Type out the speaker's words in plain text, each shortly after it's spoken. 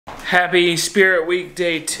Happy Spirit Week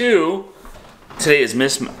Day 2. Today is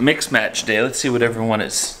Mix Match Day. Let's see what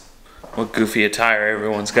what goofy attire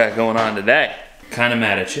everyone's got going on today. Kinda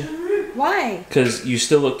mad at you. Why? Because you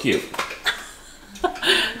still look cute.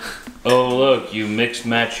 Oh look, you mix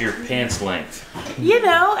match your pants length. You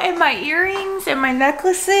know, and my earrings, and my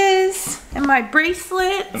necklaces, and my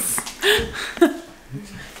bracelets.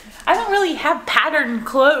 I don't really have patterned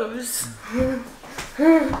clothes.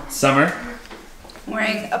 Summer?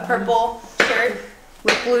 Wearing a purple shirt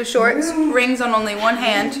with blue shorts, rings on only one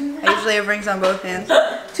hand. I usually have rings on both hands.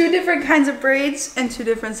 2 different kinds of braids and 2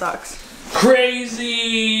 different socks.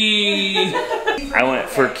 Crazy! I went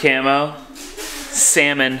for camo,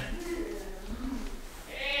 salmon,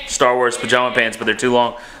 Star Wars pajama pants, but they're too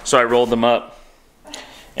long, so I rolled them up.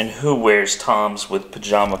 And who wears Toms with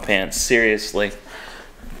pajama pants? Seriously.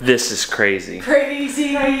 This is crazy.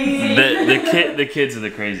 Crazy! The kids are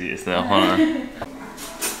the craziest though, hold on.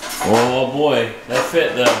 Oh boy, that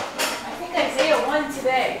fit though. I think Isaiah won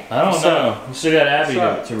today. I don't know. You still got Abby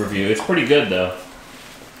to review. It's pretty good though.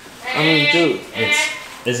 I mean, dude.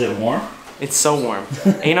 Is it warm? It's so warm.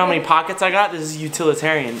 And you know how many pockets I got? This is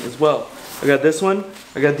utilitarian as well. I got this one.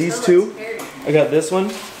 I got these 2. I got this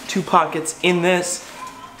one. 2 pockets in this.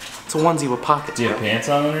 It's a onesie with pockets. Do you have pants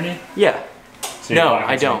on underneath? Yeah. So your No,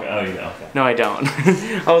 pockets I don't. Oh, you don't. Okay. No, I don't.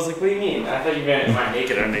 I was like, what do you mean? I thought you meant mine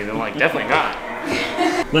naked underneath. I'm like, definitely not.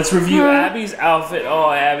 Let's review Abby's outfit. Oh,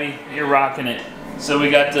 Abby, you're rocking it. So we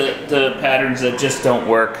got the patterns that just don't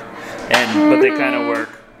work, but they kind of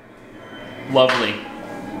work. Lovely,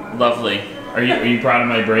 lovely. Are you proud of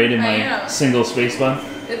my braid and my single space bun?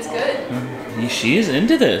 It's good. She is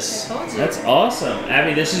into this. That's awesome.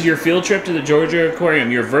 Abby, this is your field trip to the Georgia Aquarium,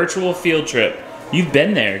 your virtual field trip. You've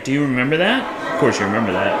been there. Do you remember that? Of course you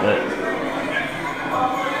remember that, but...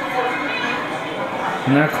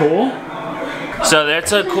 Isn't that cool? So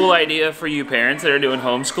that's a cool idea for you parents that are doing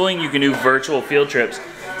homeschooling. You can do virtual field trips.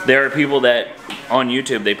 There are people that, on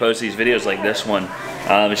YouTube, they post these videos like this one.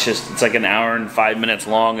 It's like an hour and 5 minutes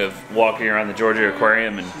long of walking around the Georgia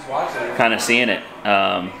Aquarium and kind of seeing it.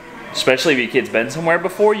 Especially if your kid's been somewhere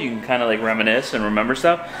before, you can kind of like reminisce and remember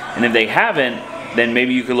stuff. And if they haven't, then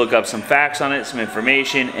maybe you could look up some facts on it, some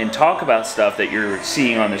information, and talk about stuff that you're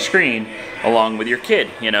seeing on the screen along with your kid.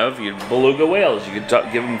 You know, if you beluga whales, you could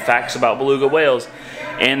give them facts about beluga whales,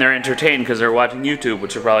 and they're entertained because they're watching YouTube,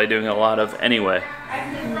 which they're probably doing a lot of anyway.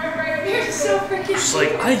 You're so freaking Just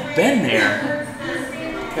like, I've been there.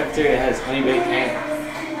 Cafeteria has honey baked ham.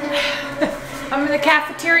 I'm the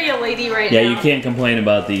cafeteria lady right now. Yeah, you can't complain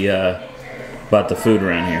about the food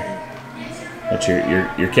around here. But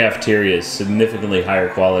your cafeteria is significantly higher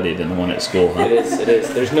quality than the one at school, huh? It is, it is.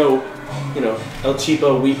 There's no, you know, El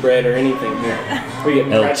Cheapo wheat bread or anything here. We get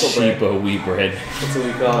El pretzel bread. Cheapo wheat bread. That's what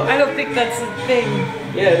we call it. I don't think that's a thing.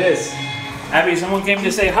 Yeah, it is. Abby, someone came to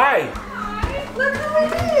say hi. Look who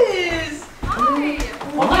it is! Hi!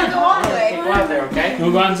 We'll go all the way. Go out there, okay? Can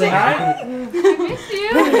we go out and say hi? I miss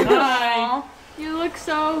you. Hi. You look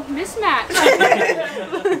so mismatched.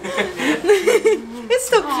 It's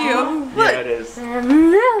so cute. Look. Yeah, it is. You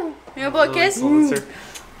want a blow kiss?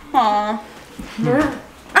 Aww.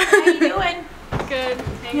 How you doing? Good.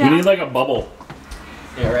 We need like a bubble.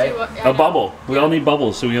 Yeah, right? A bubble. We all need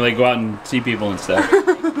bubbles so we can like go out and see people and stuff.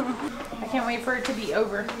 I can't wait for it to be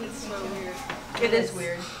over. It's so weird. It is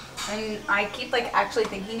weird. And I keep like actually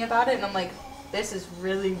thinking about it and I'm like, this is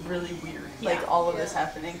really, really weird. Like all of this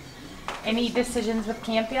happening. Any decisions with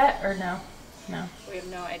camp yet, or no? No. We have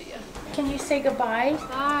no idea. Can you say goodbye?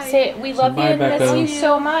 Bye. Say it, we love you and miss Becca. you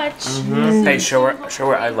so much. Hey, show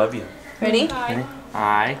her I love you. Ready? Bye.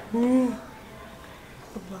 I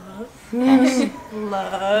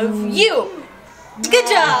Love you. Good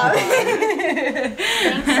job.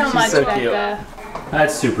 Thanks so much, so Becca.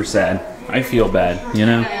 That's super sad. I feel bad, you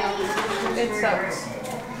know? It sucks.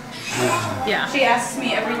 Yeah. She asks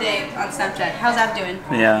me every day on Snapchat, how's Ab doing?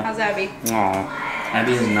 Yeah. How's Abby? Aw.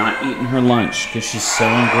 Abby has not eaten her lunch because she's so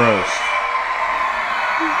engrossed.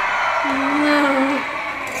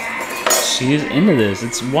 She is into this.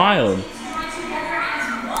 It's wild.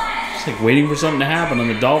 It's like waiting for something to happen on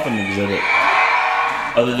the dolphin exhibit.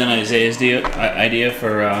 Other than Isaiah's idea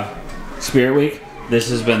for Spirit Week, this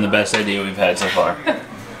has been the best idea we've had so far.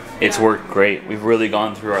 It's worked great. We've really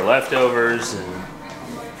gone through our leftovers. And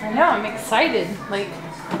I know, I'm excited. Like,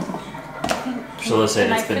 so let's say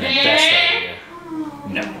it's been the best idea.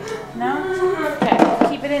 No. no? Okay,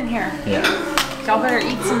 keep it in here. Yeah. Y'all better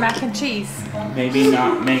eat some mac and cheese. Maybe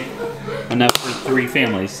not make enough for 3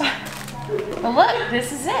 families. Well, look,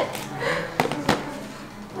 this is it.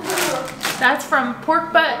 That's from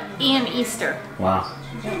pork butt and Easter. Wow.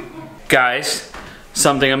 Guys,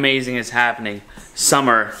 something amazing is happening.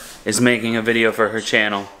 Summer is making a video for her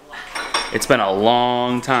channel. It's been a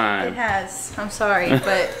long It time. has. I'm sorry,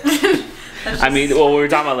 but. I mean, well, we were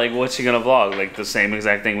talking about like what's she gonna vlog? Like the same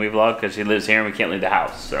exact thing we vlog because she lives here and we can't leave the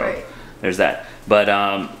house. So Right. there's that. But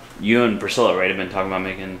you and Priscilla, right, have been talking about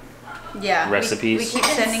making Yeah. recipes. We keep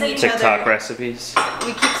sending each TikTok other. recipes.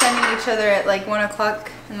 We keep sending each other at like 1 o'clock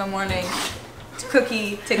in the morning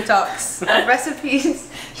cookie TikToks of recipes.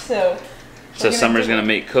 So Summer's gonna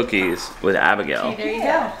make cookies with Abigail. there you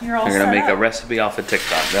go. You're all We're gonna set make a up. recipe off of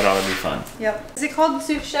TikTok. That ought to be fun. Yep. Is it called the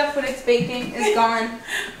Soup Chef when it's baking? Is gone.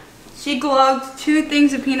 She glogged 2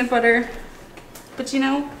 things of peanut butter. But you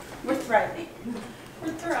know, we're thriving.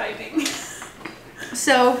 We're thriving.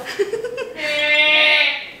 So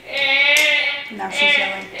now she's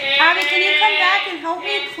yelling. Abby, can you come back and help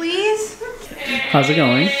me, please? How's it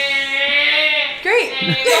going? Great.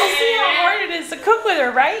 You'll see how hard it is to cook with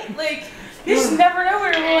her, right? Like, you just never know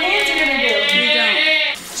what her little hands are gonna do. You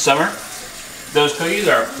don't. Summer, those cookies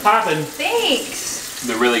are popping. Thanks.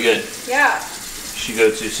 They're really good. Yeah. She go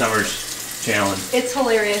to Summer's channel and It's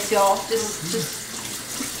hilarious, y'all. Just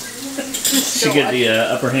she get the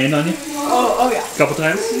upper hand on you Oh yeah. a couple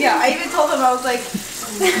times. Yeah, I even told him, I was like,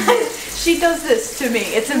 she does this to me.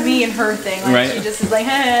 It's a me and her thing. Like, Right. She just is like,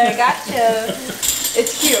 hey, I gotcha.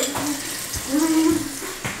 It's cute.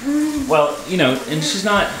 Well, you know, and she's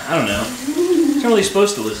not, I don't know, she's not really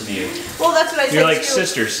supposed to listen to you. Well, that's what I said You're like too.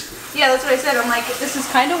 sisters. Yeah, that's what I said. I'm like, this is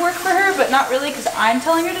kind of work for her, but not really because I'm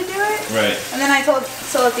telling her to do it. Right. And then I told,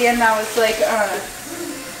 so at the end I was like,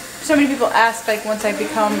 so many people ask, like, once I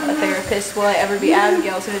become a therapist, will I ever be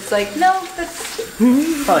Abigail's? And it's like, no, that's,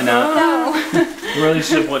 Probably not. no. The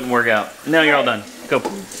relationship wouldn't work out. No, you're all done. Go.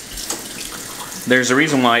 There's a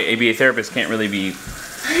reason why ABA therapists can't really be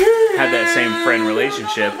have that same friend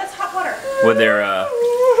relationship That's hot water. with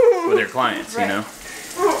their clients, you know.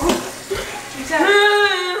 Exactly.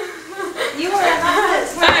 You are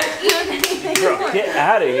not eating anything. Bro, get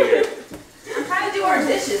out of here. I'm trying to do our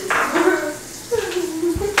dishes.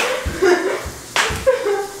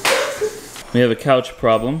 We have a couch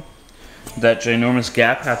problem. That ginormous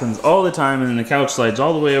gap happens all the time, and then the couch slides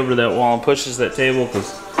all the way over to that wall and pushes that table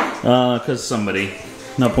because somebody.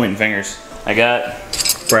 Not pointing fingers. I got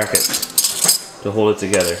brackets to hold it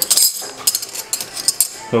together.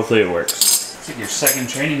 Hopefully it works. It's like your second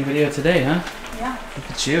training video today, huh? Yeah.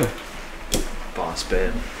 Look at you. Boss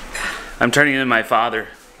babe. I'm turning into my father.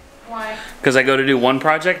 Why? Because I go to do one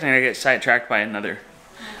project and I get sidetracked by another.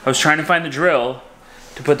 I was trying to find the drill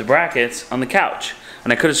to put the brackets on the couch.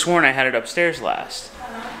 And I could have sworn I had it upstairs last.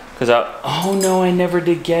 Because oh no, I never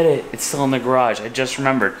did get it. It's still in the garage. I just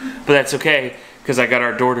remembered. But that's okay, because I got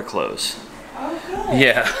our door to close. Oh, good.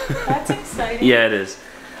 Yeah. That's exciting. Yeah, it is.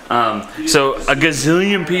 So a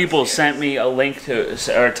gazillion people sent me a link to,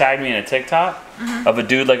 or tagged me in a TikTok of a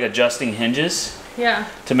dude like adjusting hinges Yeah.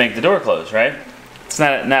 to make the door close, right? It's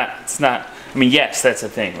not, I mean, yes, that's a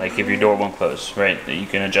thing. Like if your door won't close, right? That you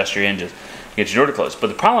can adjust your hinges, get your door to close. But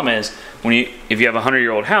the problem is, if you have a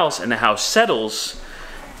 100-year-old house and the house settles,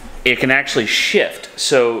 it can actually shift.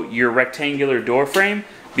 So your rectangular door frame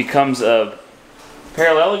becomes a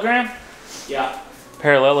parallelogram? Yeah.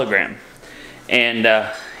 Parallelogram. And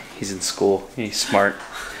he's in school, he's smart.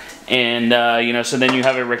 And you know, so then you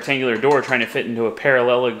have a rectangular door trying to fit into a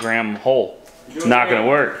parallelogram hole. It's not gonna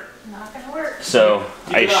work. Not gonna work. So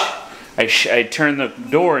I turned the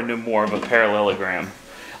door into more of a parallelogram.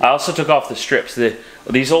 I also took off the strips.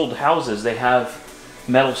 These old houses, they have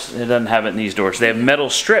metal, it doesn't have it in these doors. They have metal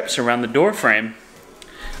strips around the door frame.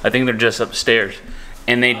 I think they're just upstairs.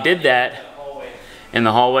 And they did that in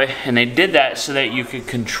the hallway. And they did that so that you could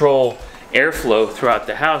control airflow throughout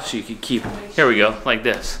the house. So you could keep, here we go, like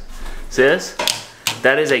this. See this?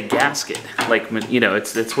 That is a gasket. Like, you know,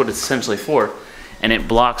 that's what it's essentially for. And it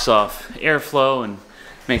blocks off airflow and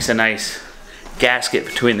makes a nice gasket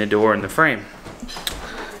between the door and the frame.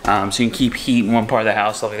 So you can keep heat in one part of the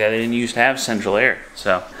house, stuff like that. They didn't used to have central air.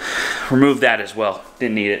 So remove that as well.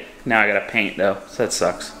 Didn't need it. Now I gotta paint though, so that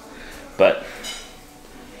sucks. But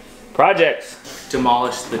projects.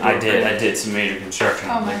 Demolished the door. I did some major construction.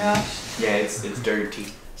 Oh my gosh. Yeah, it's dirty.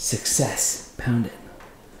 Success. Pound it.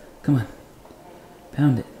 Come on.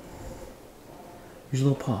 Pound it. Here's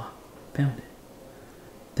your little paw. Pound it.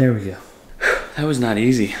 There we go. That was not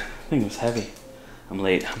easy. I think it was heavy. I'm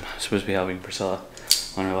late. I'm supposed to be helping Priscilla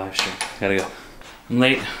on her live stream. Gotta go. I'm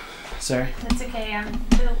late. Sorry. That's okay.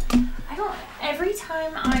 I don't. Every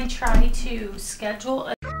time I try to schedule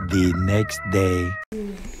a. The next day.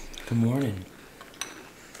 Good morning.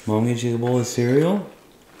 Mom gave you a bowl of cereal?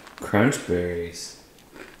 Crunch berries.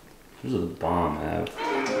 Those are the bomb, Ab.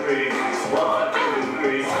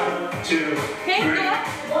 2, Okay, go up.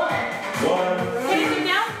 1, Okay, go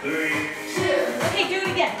down. 3. Okay, do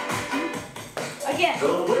it again. Again.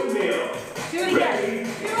 The windmill. Do it again.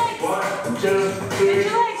 Your legs. 1, 2, 3, Bend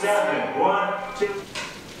your legs. 7. 1, 2.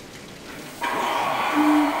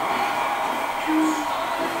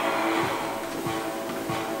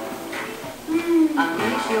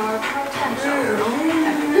 Unleash your potential.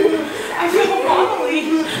 I feel wobbly.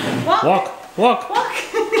 Walk, walk.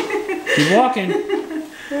 Keep walking.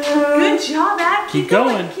 Good job, Ab. Keep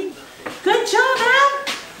going. Good job, Ab.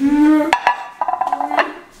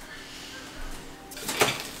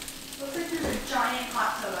 Looks like there's a giant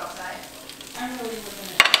hot tub outside. I'm really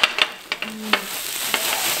looking at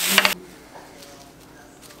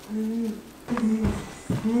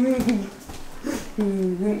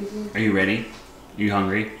Are you ready? You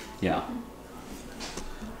hungry? Yeah.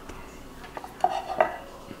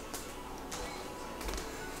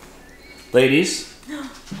 Ladies,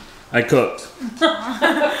 I cooked.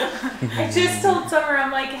 I just told Summer,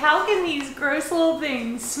 I'm like, how can these gross little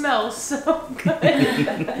things smell so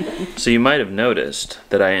good? So you might have noticed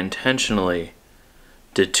that I intentionally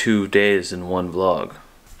did 2 days in one vlog.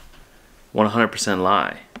 100%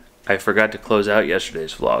 lie. I forgot to close out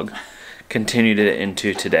yesterday's vlog. Continued it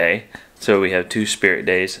into today. So we have 2 spirit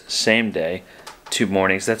days, same day, 2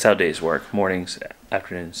 mornings. That's how days work. Mornings,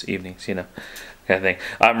 afternoons, evenings, you know, kind of thing.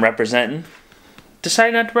 I'm representing.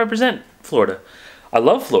 Decided not to represent Florida. I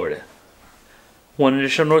love Florida. Wanted to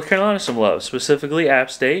show North Carolina some love, specifically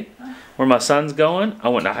App State, where my son's going. I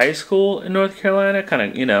went to high school in North Carolina, kind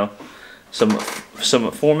of, you know, some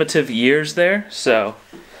formative years there. So,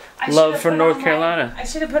 love for North Carolina. I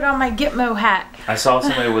should have put on my Gitmo hat. I saw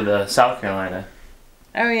somebody with a South Carolina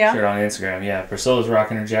Oh, yeah? shirt on Instagram. Yeah, Priscilla's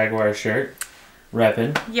rocking her Jaguar shirt.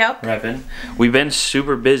 Reppin'. Yep. Reppin'. We've been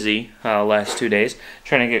super busy last 2 days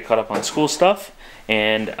trying to get caught up on school stuff.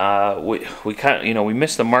 And we kind of, you know, we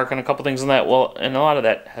missed the mark on a couple things on that. Well, and a lot of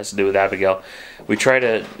that has to do with Abigail. We try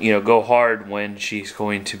to, you know, go hard when she's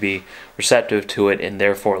going to be receptive to it and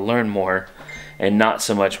therefore learn more, and not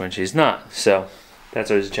so much when she's not. So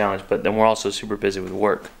that's always a challenge. But then we're also super busy with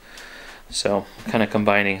work. So kind of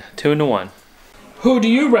combining 2 into 1. Who do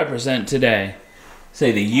you represent today?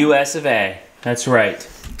 Say the U.S. of A. That's right.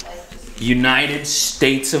 United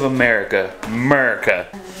States of America. America.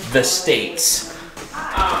 The States.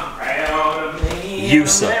 You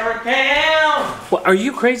suck. What, are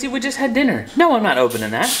you crazy? We just had dinner. No, I'm not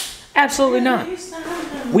opening that. Absolutely not.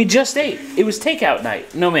 We just ate. It was takeout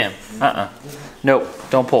night. No, ma'am. Nope.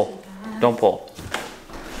 Don't pull. Don't pull.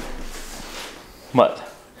 What?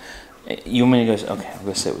 You want me to go? Okay, I'm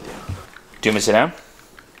going to sit with you. Do you want me to sit down?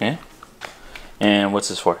 Yeah? And what's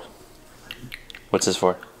this for? What's this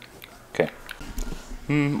for? Okay.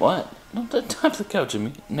 What? No, top the couch,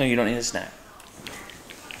 Jimmy. No, you don't need a snack.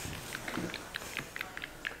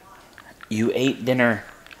 You ate dinner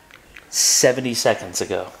 70 seconds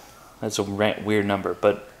ago. That's a weird number,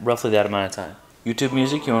 but roughly that amount of time. YouTube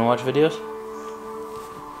music, you want to watch videos?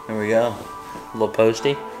 There we go. A little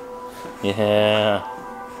posty. Yeah.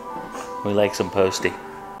 We like some posty.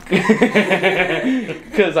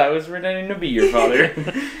 Because I was pretending to be your father.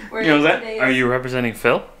 You know that? Are you representing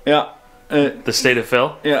Phil? Yeah. The state of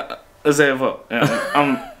Phil? Yeah. The state of Phil. Yeah.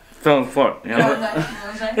 I'm Phil Ford. You know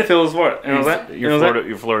that? Phil's Ford. You know that?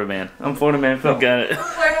 You're Florida man. I'm Florida man Phil. Got it.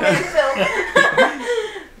 Florida man Phil.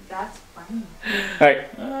 That's funny.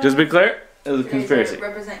 Alright, just be clear, it was a conspiracy.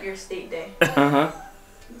 Represent your state day. Uh-huh.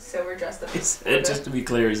 So we're dressed up. Just to be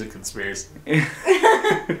clear, it's a conspiracy.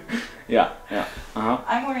 Yeah. Uh-huh.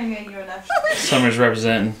 I'm wearing a UNF. Summer's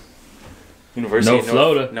representing University No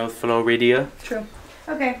Florida. North Florida. True.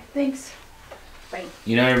 Okay, thanks. Bye.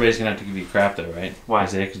 You know everybody's gonna have to give you crap though, right? Why?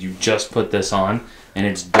 Because you just put this on and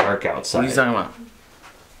it's dark outside. What are you talking about?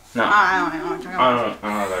 No. I don't know what you're talking about. I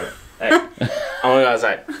don't know. Hey, I'm gonna go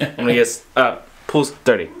outside. I'm gonna get pool's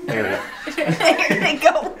dirty. There we go. You're gonna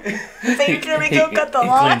go. So you're gonna go cut the He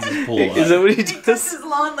lawn? cleans his pool Is up. that what he He cuts does? his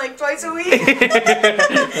lawn like twice a week.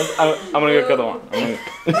 I'm gonna go cut the lawn.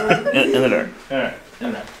 In the dark. Alright.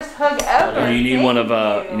 Just hug out. Or you need one of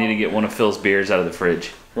you need to get one of Phil's beers out of the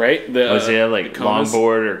fridge. Right? The, Oh, so yeah, like Konas?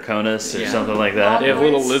 Longboard or Conus or Yeah. something like that. They have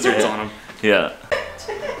little lizards on them. Yeah.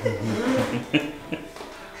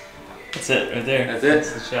 That's it, right there. That's it.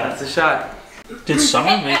 That's the shot. That's a shot. Did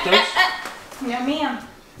Summer make those? Yeah, ma'am.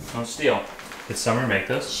 Don't steal. Did Summer make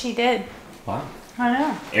those? She did. Wow. I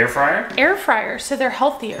know. Air fryer? Air fryer, so they're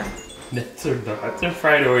healthier. They're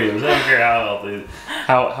fried Oreos. I don't care how healthy,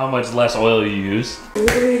 how much less oil you use.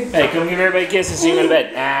 Hey, come give everybody a kiss and see you go to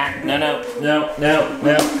bed. No.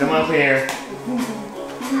 Come up here.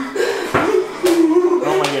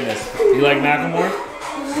 Oh my goodness. You like Macklemore?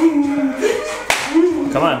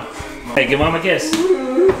 Come on. Hey, give Mom a kiss.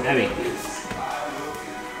 Abby.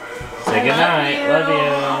 Say goodnight. Love you.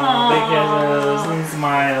 Big kisses and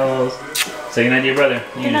smiles. Say goodnight to your brother.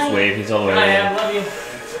 You can just wave. He's all the way there. I love you.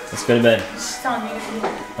 Let's go to bed. She's telling you to be.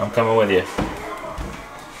 I'm coming with you.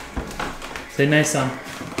 Say nice, son.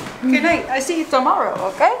 Good night. I see you tomorrow,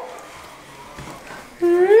 okay? Go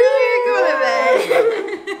to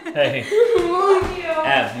bed. Hey.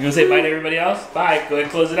 Ab, you gonna say bye to everybody else? Bye. Go ahead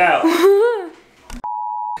and close it out.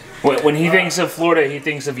 When he thinks of Florida, he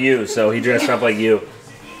thinks of you, so he dressed up like you.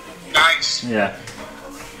 Nice. Yeah.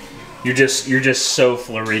 You're just so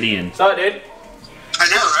Floridian. What's up, dude? I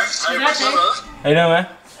know, right? Hey, what's up, brother? How you doing, man?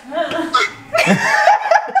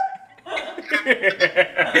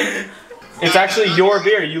 It's actually your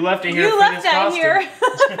beer. You left it here You for left this that costume. here.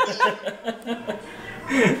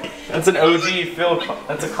 That's an OG Phil.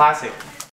 That's a classic.